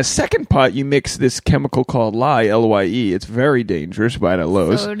that, and in a second pot, you mix this chemical called lye, Lye. It's very dangerous. Buy it at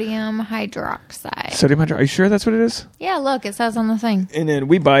Lowe's. Sodium hydroxide. Sodium hydroxide. Are you sure that's what it is? Yeah, look, it says on the thing. And then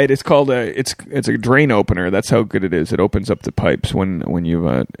we buy it. It's called it's a drain opener. That's how good it is. It opens up the pipes when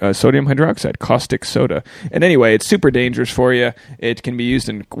you sodium hydroxide, caustic soda. And anyway, it's super dangerous for you. It can be used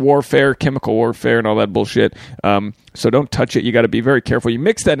in warfare, chemical warfare, and all that bullshit. So don't touch it. You got to be very careful. You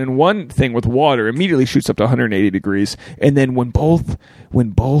mix that in one thing with water, immediately shoots up to 180 degrees. And then when both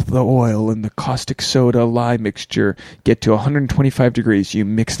the oil and the caustic soda lye mixture get to 125 degrees, you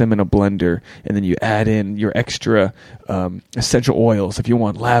mix them in a blender, and then you add in your extra essential oils. If you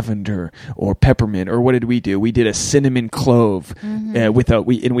want lavender or peppermint, or what did we do? We did a cinnamon clove.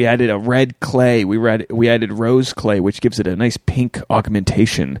 We added a red clay. We added rose clay, which gives it a nice pink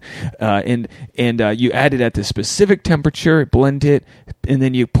augmentation. And you add it at the specific temperature, blend it, and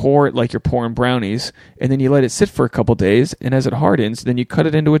then you pour it like you're pouring brownies, and then you let it sit for a couple days, and as it hardens, then you cut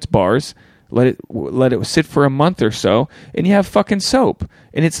it into its bars, let it sit for a month or so, and you have fucking soap.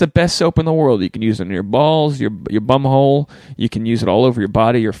 And it's the best soap in the world. You can use it on your balls, your bum hole. You can use it all over your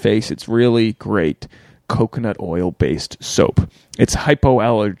body, your face. It's really great. Coconut oil based soap. It's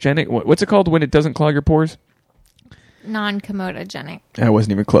hypoallergenic. What's it called when it doesn't clog your pores? Non-comedogenic. I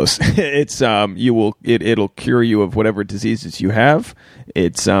wasn't even close. It's it'll cure you of whatever diseases you have.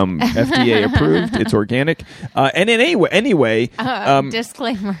 It's FDA approved. It's organic. And anyway,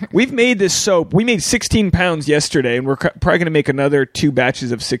 disclaimer. We've made this soap. We made 16 pounds yesterday, and we're probably going to make another 2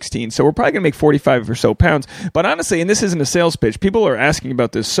 batches of 16. So we're probably going to make 45 or so pounds. But honestly, and this isn't a sales pitch, people are asking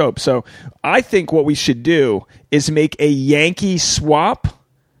about this soap. So I think what we should do is make a Yankee Swap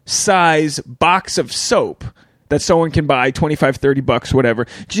size box of soap that someone can buy $25, $30, whatever.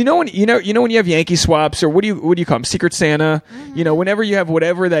 Because you know when you have Yankee Swaps, or what do you call them? Secret Santa. Mm-hmm. Whenever you have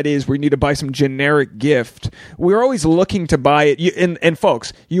whatever that is, where you need to buy some generic gift, we're always looking to buy it. And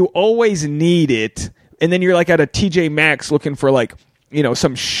folks, you always need it, and then you're like at a TJ Maxx looking for like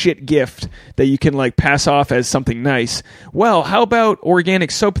some shit gift that you can like pass off as something nice. Well, how about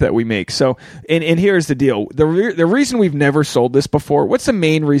organic soap that we make? So, and here's the deal: the reason we've never sold this before. What's the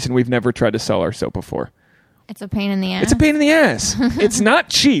main reason we've never tried to sell our soap before? It's a pain in the ass. It's a pain in the ass. It's not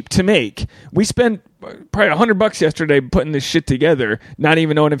cheap to make. We spent probably $100 yesterday putting this shit together, not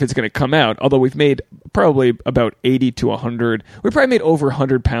even knowing if it's going to come out. Although we've made probably about 80 to 100. We probably made over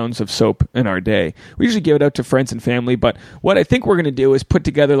 100 pounds of soap in our day. We usually give it out to friends and family. But what I think we're going to do is put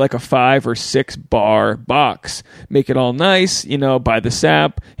together like a 5 or 6 bar box, make it all nice. Buy the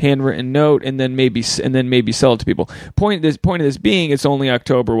sap, handwritten note, and then maybe sell it to people. Point of this being, it's only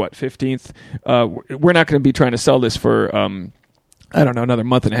October 15th. We're not going to be trying to sell this for I don't know, another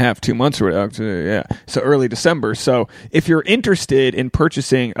month and a half, 2 months, or yeah. So early December. So if you're interested in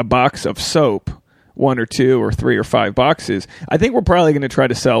purchasing a box of soap, 1 or 2 or 3 or 5 boxes, I think we're probably going to try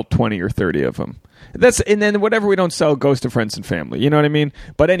to sell 20 or 30 of them. And then whatever we don't sell goes to friends and family. You know what I mean?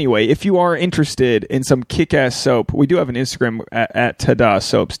 But anyway, if you are interested in some kick-ass soap, we do have an Instagram at Tada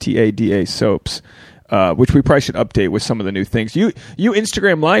Soaps, Tada Soaps, which we probably should update with some of the new things. You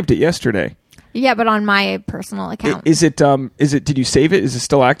Instagram lived it yesterday. Yeah, but on my personal account. Is it? Did you save it? Is it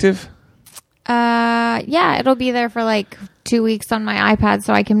still active? Yeah, it'll be there for like 2 weeks on my iPad,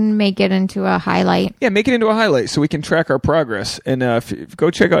 so I can make it into a highlight. Yeah, make it into a highlight so we can track our progress. And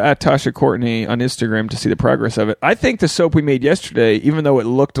go check out @Tasha Courtney on Instagram to see the progress of it. I think the soap we made yesterday, even though it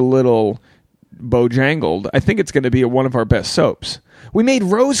looked a little bojangled, I think it's going to be one of our best soaps. We made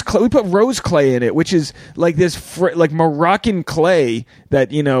rose clay. We put rose clay in it, which is like this like Moroccan clay that,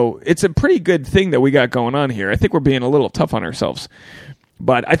 it's a pretty good thing that we got going on here. I think we're being a little tough on ourselves.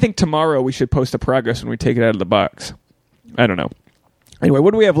 But I think tomorrow we should post the progress when we take it out of the box. I don't know. Anyway,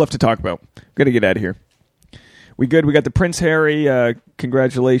 what do we have left to talk about? We're going to get out of here. We good? We got the Prince Harry.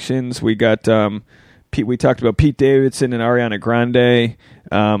 Congratulations. We got Pete. We talked about Pete Davidson and Ariana Grande.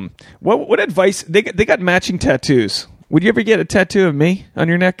 What advice? They got matching tattoos. Would you ever get a tattoo of me on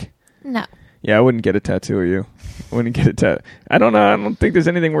your neck? No. Yeah, I wouldn't get a tattoo of you. I wouldn't get a tattoo. I don't know. I don't think there's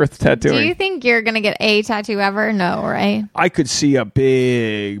anything worth tattooing. Do you think you're going to get a tattoo ever? No, right? I could see a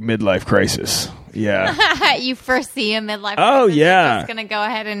big midlife crisis. Yeah. You foresee a midlife crisis. Oh, yeah. You're just going to go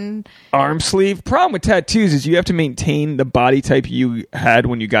ahead and... Arm sleeve. Problem with tattoos is you have to maintain the body type you had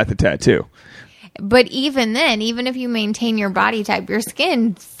when you got the tattoo. But even then, even if you maintain your body type, your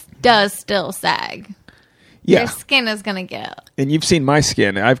skin does still sag. Yeah. Your skin is going to get... And you've seen my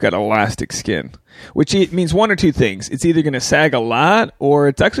skin. I've got elastic skin, which means one or two things. It's either going to sag a lot or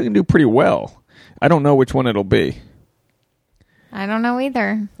it's actually going to do pretty well. I don't know which one it'll be. I don't know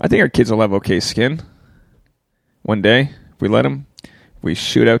either. I think our kids will have okay skin. One day, if we let them, we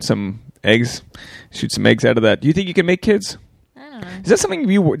shoot out some eggs, shoot some eggs out of that. Do you think you can make kids? I don't know. Is that something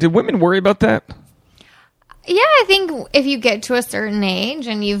did women worry about that? Yeah, I think if you get to a certain age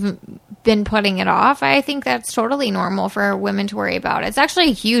and you've been putting it off, I think that's totally normal for women to worry about. It's actually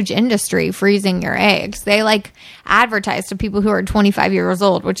a huge industry, freezing your eggs. They like advertise to people who are 25 years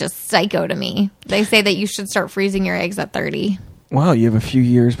old, which is psycho to me. They say that you should start freezing your eggs at 30. Wow, you have a few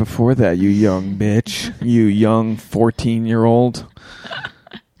years before that, you young bitch. You young 14-year-old.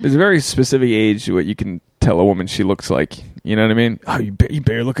 There's a very specific age what you can tell a woman she looks like. You know what I mean? Oh, you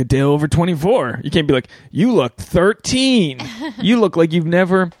better look a day over 24. You can't be like, you look 13. You look like you've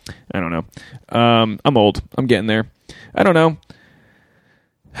never... I don't know. I'm old. I'm getting there. I don't know.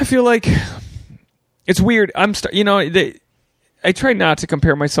 I feel like it's weird. I try not to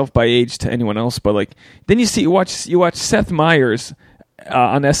compare myself by age to anyone else, but like then you watch Seth Meyers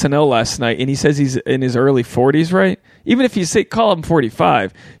on SNL last night, and he says he's in his early 40s, right? Even if you call him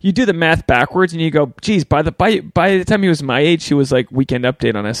 45, you do the math backwards, and you go, geez, by the time he was my age, he was like Weekend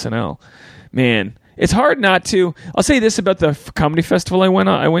Update on SNL. Man, it's hard not to. I'll say this about the comedy festival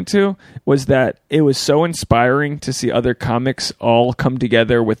I went to, was that it was so inspiring to see other comics all come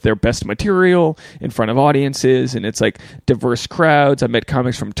together with their best material in front of audiences, and it's like diverse crowds. I met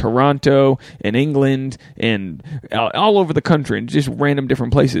comics from Toronto and England and all over the country and just random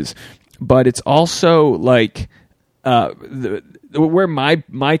different places. But it's also like where my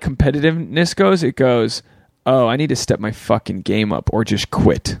competitiveness goes, it goes, oh, I need to step my fucking game up or just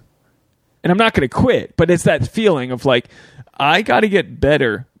quit. And I'm not going to quit, but it's that feeling of like, I got to get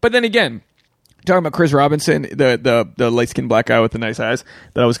better. But then again, talking about Chris Robinson, the light-skinned black guy with the nice eyes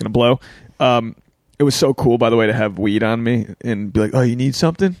that I was going to blow, it was so cool, by the way, to have weed on me and be like, oh, you need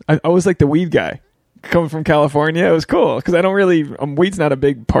something? I was like the weed guy. Coming from California, it was cool because I don't really weed's not a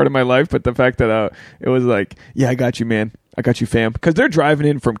big part of my life, but the fact that it was like, yeah, I got you, man, I got you, fam, because they're driving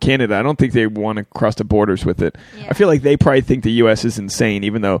in from Canada. I don't think they want to cross the borders with it. Yeah. I feel like they probably think the U.S. is insane,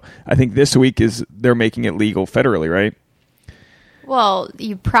 even though I think this week they're making it legal federally, right? Well,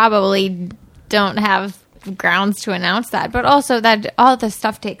 you probably don't have grounds to announce that, but also that all this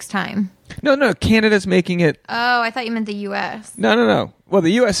stuff takes time. No, Canada's making it. Oh, I thought you meant the U.S. No. Well,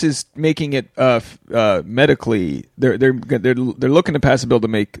 the U.S. is making it medically. They're looking to pass a bill to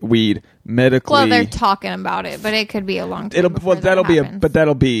make weed medically. Well, they're talking about it, but it could be a long time.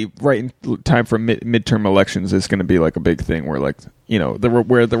 That'll be right in time for midterm elections. Is going to be like a big thing where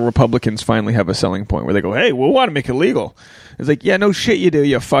where the Republicans finally have a selling point where they go, hey, we want to make it legal. It's like, yeah, no shit, you do,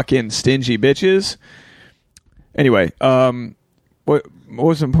 you fucking stingy bitches. Anyway, what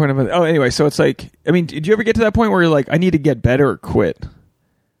was the point of it? Oh, anyway, so it's like, I mean, did you ever get to that point where you're like, I need to get better or quit?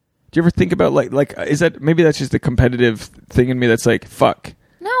 Do you ever think about like is that, maybe that's just a competitive thing in me that's like, fuck.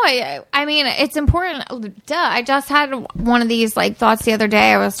 No, I mean, it's important. Duh. I just had one of these like thoughts the other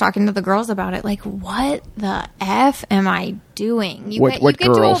day. I was talking to the girls about it. Like, what the F am I doing? You get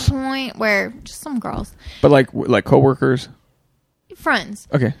girls? To a point where, just some girls. But like coworkers? Friends.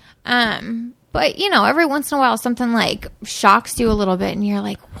 Okay. But, every once in a while, something, like, shocks you a little bit, and you're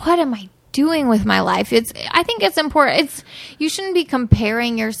like, what am I doing with my life? I think it's important. You shouldn't be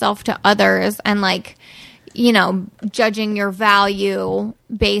comparing yourself to others and, like, judging your value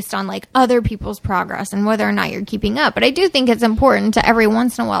based on, like, other people's progress and whether or not you're keeping up. But I do think it's important to every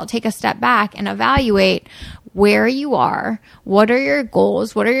once in a while take a step back and evaluate where you are, what are your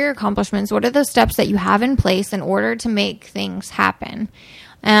goals, what are your accomplishments, what are the steps that you have in place in order to make things happen.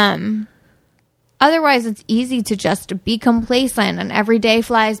 Otherwise, it's easy to just be complacent and every day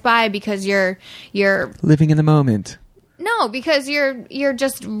flies by because you're living in the moment. No, because you're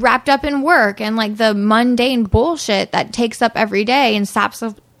just wrapped up in work and like the mundane bullshit that takes up every day and saps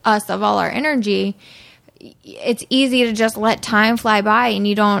us of all our energy. It's easy to just let time fly by, and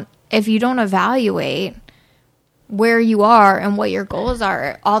if you don't evaluate where you are and what your goals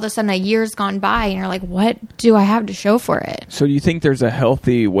are, all of a sudden a year's gone by and you're like, what do I have to show for it? So do you think there's a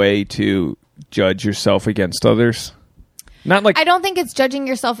healthy way to judge yourself against others? Not like, I don't think it's judging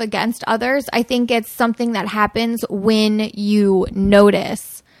yourself against others. I think it's something that happens when you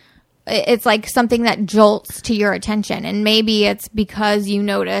notice. It's like something that jolts to your attention, and maybe it's because you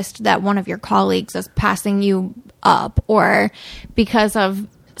noticed that one of your colleagues is passing you up, or because of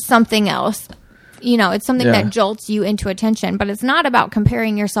something else. It's something that jolts you into attention, but it's not about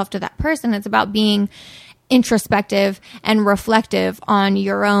comparing yourself to that person. It's about being introspective and reflective on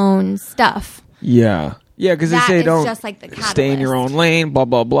your own stuff. Yeah, because they say don't just like stay in your own lane, blah,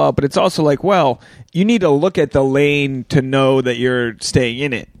 blah, blah. But it's also like, well, you need to look at the lane to know that you're staying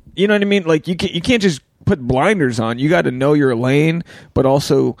in it. You know what I mean? Like you can't just put blinders on. You got to know your lane, but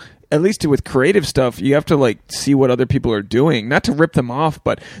also, at least with creative stuff, you have to like see what other people are doing, not to rip them off.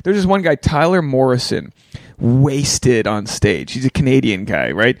 But there's this one guy, Tyler Morrison, wasted on stage. He's a Canadian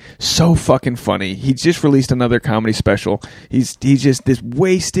guy, right? So fucking funny. He just released another comedy special. He's just this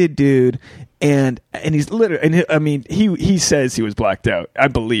wasted dude. And he's literally, I mean, he says he was blacked out. I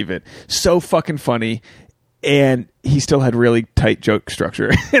believe it. So fucking funny. And he still had really tight joke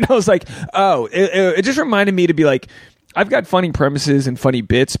structure. And I was like, oh, it just reminded me to be like, I've got funny premises and funny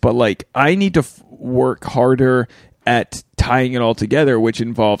bits, but like I need to work harder at tying it all together, which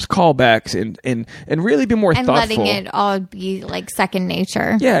involves callbacks and really be more thoughtful. And letting it all be like second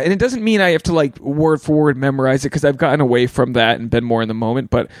nature. Yeah, and it doesn't mean I have to like word for word memorize it, because I've gotten away from that and been more in the moment.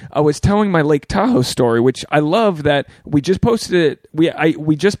 But I was telling my Lake Tahoe story, which I love that we just posted it.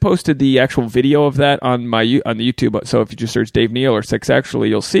 We just posted the actual video of that on the YouTube. So if you just search Dave Neal or Sex Actually,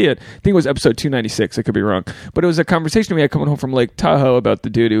 you'll see it. I think it was episode 296. I could be wrong, but it was a conversation we had coming home from Lake Tahoe about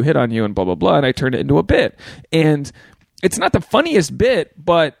the dude who hit on you and blah blah blah, and I turned it into a bit. And it's not the funniest bit,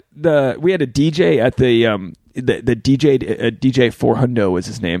 but we had a DJ at the DJ 400 was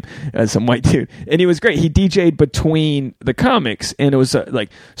his name, some white dude, and he was great. He DJ'd between the comics, and it was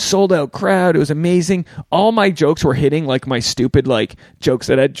like sold out crowd. It was amazing. All my jokes were hitting, like my stupid like jokes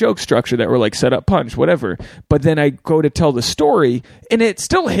that had joke structure that were like set up, punch, whatever. But then I go to tell the story, and it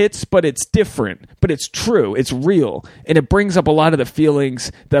still hits, but it's different. But it's true, it's real, and it brings up a lot of the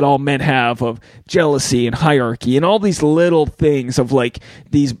feelings that all men have of jealousy and hierarchy and all these little things of like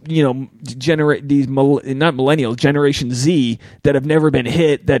these, you know, not millennials, Generation Z, that have never been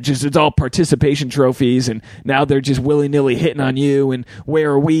hit, that just, it's all participation trophies, and now they're just willy-nilly hitting on you, and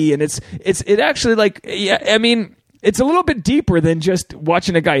where are we? And it actually, like, yeah, I mean, it's a little bit deeper than just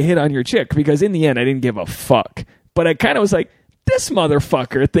watching a guy hit on your chick, because in the end I didn't give a fuck, but I kind of was like, this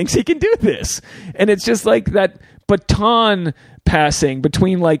motherfucker thinks he can do this. And it's just like that baton passing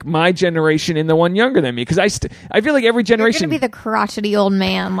between like my generation and the one younger than me, because I feel like every generation, you're gonna be the crotchety old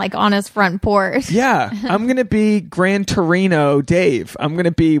man like on his front porch. Yeah, I'm gonna be Gran Torino Dave. I'm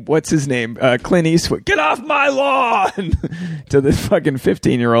gonna be, what's his name, Clint Eastwood, get off my lawn to the fucking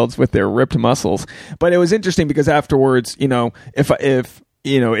 15-year-olds with their ripped muscles. But it was interesting because afterwards, you know, if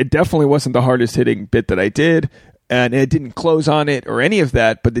you know, it definitely wasn't the hardest hitting bit that I did, and it didn't close on it or any of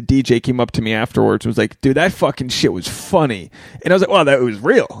that, but the DJ came up to me afterwards and was like, dude, that fucking shit was funny. And I was like, well, that was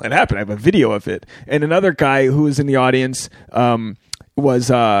real. It happened. I have a video of it. And another guy who was in the audience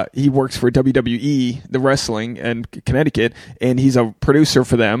he works for WWE, the wrestling in Connecticut, and he's a producer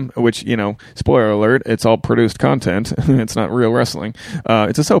for them, which, you know, spoiler alert, it's all produced content. It's not real wrestling.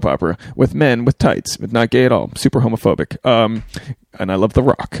 It's a soap opera with men with tights, but not gay at all. Super homophobic. And I love The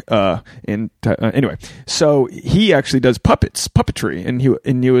Rock. Anyway, so he actually does puppetry, and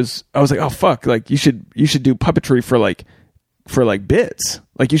I was like, oh fuck, like you should do puppetry for like bits.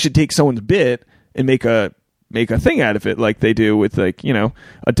 Like you should take someone's bit and make a thing out of it, like they do with, like, you know,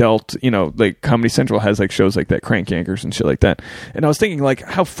 adult, you know, like Comedy Central has like shows like that, Crank Yankers and shit like that. And I was thinking, like,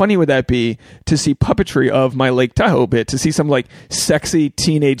 how funny would that be to see puppetry of my Lake Tahoe bit, to see some like sexy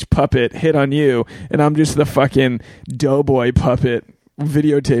teenage puppet hit on you, and I'm just the fucking doughboy puppet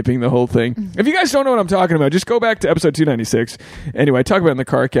videotaping the whole thing. If you guys don't know what I'm talking about, just go back to episode 296. Anyway, I talk about it in the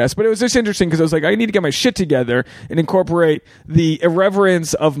car cast, but it was just interesting because I was like, I need to get my shit together and incorporate the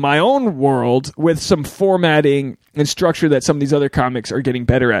irreverence of my own world with some formatting and structure that some of these other comics are getting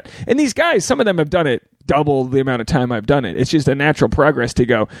better at. And these guys, some of them have done it double the amount of time I've done it. It's just a natural progress to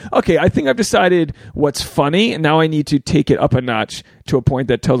go, okay, I think I've decided what's funny, and now I need to take it up a notch to a point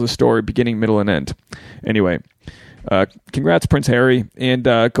that tells a story beginning, middle, and end. Anyway, congrats, Prince Harry, and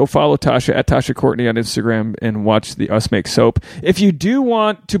go follow Tasha at Tasha Courtney on Instagram and watch the Us Make Soap. If you do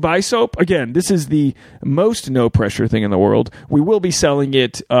want to buy soap, again, this is the most no pressure thing in the world. We will be selling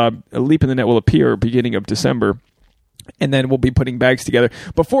it. A Leap in the Net will appear beginning of December. And then we'll be putting bags together.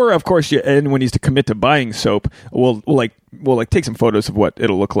 Before, of course, anyone needs to commit to buying soap, we'll take some photos of what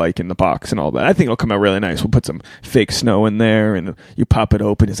it'll look like in the box and all that. I think it'll come out really nice. We'll put some fake snow in there, and you pop it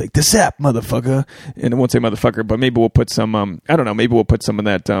open. It's like, the sap, motherfucker. And it won't say motherfucker, but maybe we'll put some, I don't know, maybe we'll put some of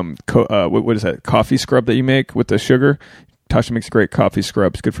that, what is that, coffee scrub that you make with the sugar? Tasha makes a great coffee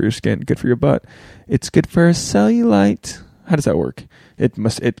scrub. It's good for your skin, good for your butt. It's good for cellulite. How does that work? It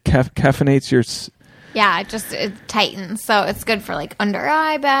caffeinates your... Yeah, it tightens. So it's good for like under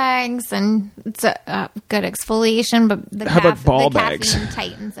eye bags, and it's a good exfoliation. But how about ball bags? Caffeine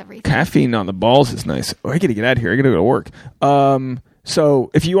tightens everything. Caffeine on the balls is nice. Oh, I gotta get out of here. I gotta go to work. So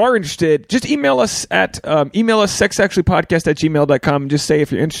if you are interested, just email us sexactuallypodcast@gmail.com and just say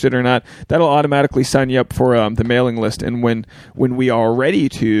if you're interested or not. That'll automatically sign you up for the mailing list. And when we are ready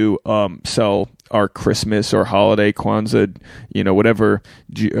to sell our Christmas or holiday, Kwanzaa, whatever,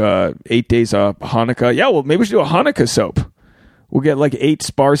 8 days of Hanukkah. Yeah, well, maybe we should do a Hanukkah soap. We'll get like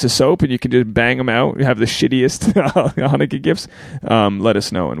 8 bars of soap, and you can just bang them out. You have the shittiest Hanukkah gifts. Let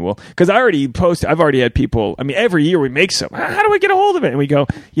us know, and because I've already had people. I mean, every year we make some. How do I get a hold of it? And we go,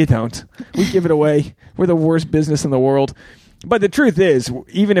 you don't. We give it away. We're the worst business in the world. But the truth is,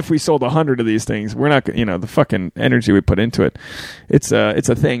 even if we sold 100 of these things, we're not. The fucking energy we put into it, it's a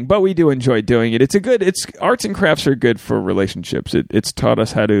thing. But we do enjoy doing it. It's arts and crafts are good for relationships. It's taught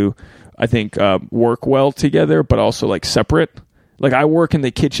us how to, I think, work well together, but also like separate. Like I work in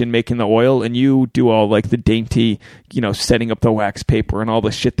the kitchen making the oil, and you do all like the dainty, setting up the wax paper and all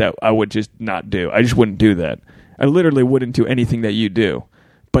the shit that I would just not do. I just wouldn't do that. I literally wouldn't do anything that you do.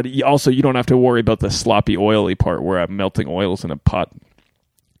 But also, you don't have to worry about the sloppy, oily part where I'm melting oils in a pot.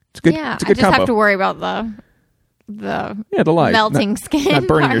 It's good. Yeah, it's a good I just combo. have to worry about the light. melting skin. Not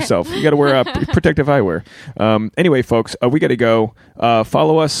burning part. yourself. You got to wear protective eyewear. Anyway, folks, we got to go.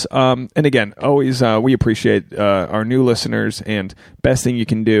 Follow us. And again, always we appreciate our new listeners. And best thing you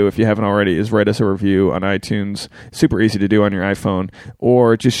can do, if you haven't already, is write us a review on iTunes. Super easy to do on your iPhone.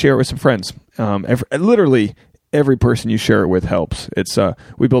 Or just share it with some friends. Literally, every person you share it with helps. It's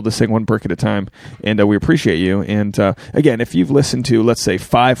we build this thing one brick at a time, and we appreciate you. And again, if you've listened to, let's say,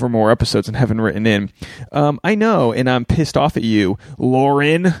 5 or more episodes and haven't written in, I know, and I'm pissed off at you,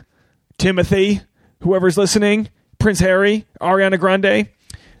 Lauren, Timothy, whoever's listening, Prince Harry, Ariana Grande.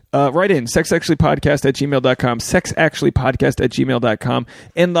 Write in sexactuallypodcast@gmail.com, sexactuallypodcast@gmail.com,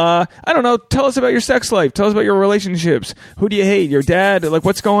 and I don't know, tell us about your sex life, tell us about your relationships. Who do you hate? Your dad? Like,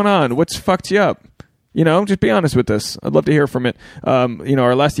 what's going on? What's fucked you up? Just be honest with us. I'd love to hear from it.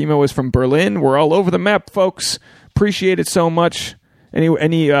 Our last email was from Berlin. We're all over the map, folks. Appreciate it so much.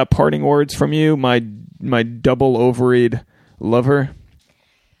 Any parting words from you, my double ovaried lover?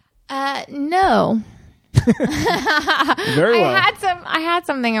 No. Very well. I had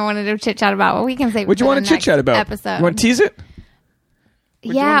something I wanted to chit chat about. Well, we can say. What do you want to chit chat about? Episode. You want to tease it?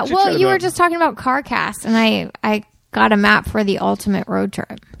 Yeah. Well, you were just talking about CarCast, and I got a map for the ultimate road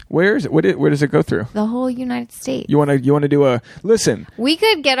trip. Where is it? Where does it go through? The whole United States. You want to do a listen? We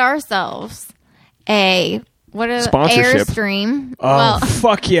could get ourselves a sponsorship Airstream. Oh,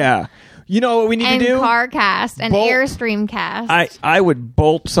 fuck yeah! You know what we need to do? CarCast and Airstream cast. I would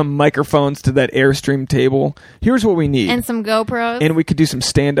bolt some microphones to that Airstream table. Here's what we need. And some GoPros. And we could do some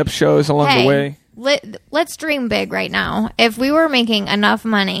stand-up shows along the way. Let's dream big right now. If we were making enough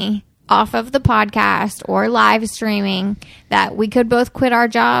money off of the podcast or live streaming that we could both quit our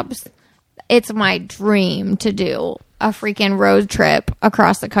jobs, it's my dream to do a freaking road trip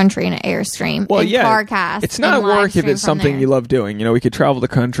across the country in an Airstream. Well, yeah, CarCast. it's not work if it's something you love doing. We could travel the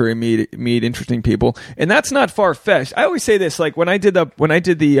country and meet interesting people, and that's not far fetched. I always say this, like when I did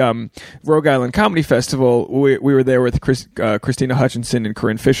the Rogue Island Comedy Festival, we were there with Christina Hutchinson and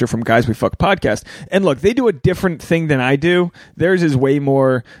Corinne Fisher from Guys We Fuck podcast, and look, they do a different thing than I do. Theirs is way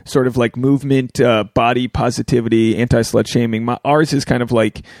more sort of like movement, body positivity, anti-slut shaming. Ours is kind of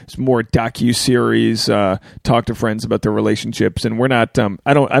like more docu-series, talk to friends about their relationships, and we're not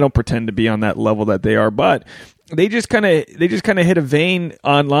I don't pretend to be on that level that they are, but they just kind of hit a vein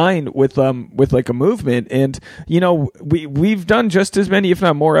online with like a movement, and we've done just as many, if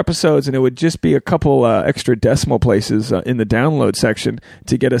not more, episodes, and it would just be a couple extra decimal places in the download section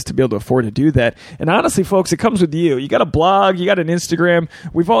to get us to be able to afford to do that. And honestly, folks, it comes with you got a blog, you got an Instagram,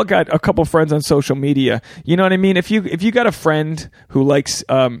 we've all got a couple friends on social media, you know what I mean? If you got a friend who likes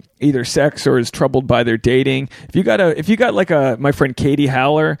either sex or is troubled by their dating, if you got like my friend Katie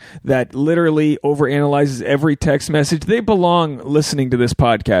Haller that literally overanalyzes every text message, they belong listening to this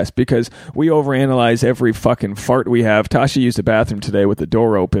podcast, because we overanalyze every fucking fart we have. Tasha used the bathroom today with the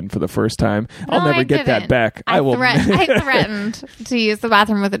door open for the first time. I'll never get that back. I threatened to use the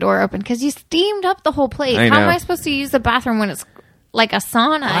bathroom with the door open because you steamed up the whole place. How am I supposed to use the bathroom when it's like a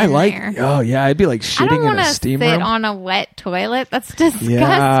sauna there? Oh yeah, I'd be like shitting in a steam room. I don't want to sit on a wet toilet. That's disgusting.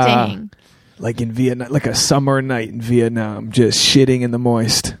 Yeah. Like in Vietnam, like a summer night in Vietnam, just shitting in the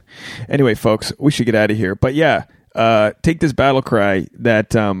moist. Anyway, folks, we should get out of here. But yeah, take this battle cry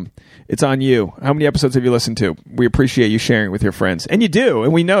that it's on you. How many episodes have you listened to? We appreciate you sharing with your friends. And you do,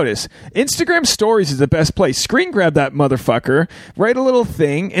 and we notice. Instagram stories is the best place. Screen grab that motherfucker, write a little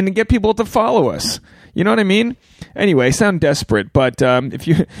thing, and get people to follow us. You know what I mean? Anyway, sound desperate, but if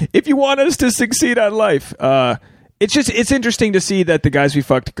you want us to succeed at life, it's interesting to see that the Guys We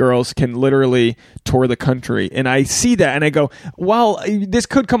Fucked girls can literally tour the country. And I see that and I go, while this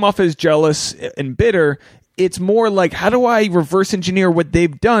could come off as jealous and bitter, it's more like, how do I reverse engineer what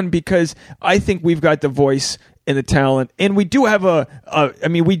they've done? Because I think we've got the voice and the talent, and we do have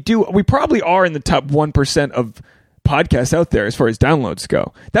we probably are in the top 1% of podcasts out there as far as downloads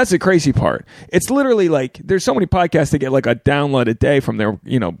go. That's the crazy part. It's literally like there's so many podcasts that get like a download a day from their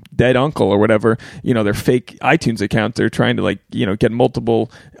dead uncle or whatever, their fake iTunes account. They're trying to get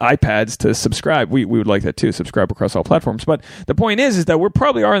multiple iPads to subscribe. We would like that too, subscribe across all platforms. But the point is that we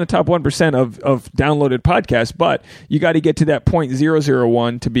probably are in the top 1% of downloaded podcasts, but you got to get to that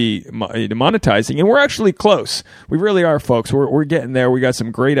 0.001 to be monetizing, and we're actually close. We really are, folks. We're getting there. We got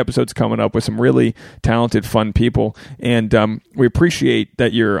some great episodes coming up with some really talented, fun people. And we appreciate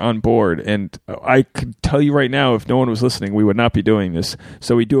that you're on board. And I could tell you right now, if no one was listening, we would not be doing this.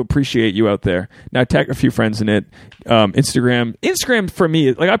 So we do appreciate you out there. Now, tag a few friends in it. Instagram for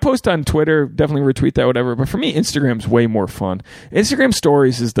me, like I post on Twitter, definitely retweet that, whatever. But for me, Instagram's way more fun. Instagram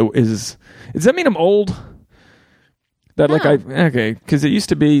stories does that mean I'm old? Okay, because it used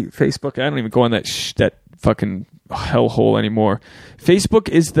to be Facebook. I don't even go on that fucking hellhole anymore. Facebook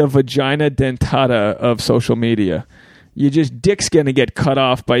is the vagina dentata of social media. Dick's gonna get cut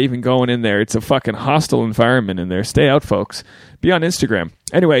off by even going in there. It's a fucking hostile environment in there. Stay out, folks. Be on Instagram.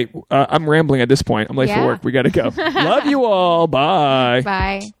 Anyway, I'm rambling at this point. I'm late for work. We gotta go. Love you all. Bye.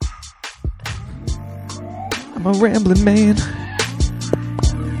 Bye. I'm a rambling man.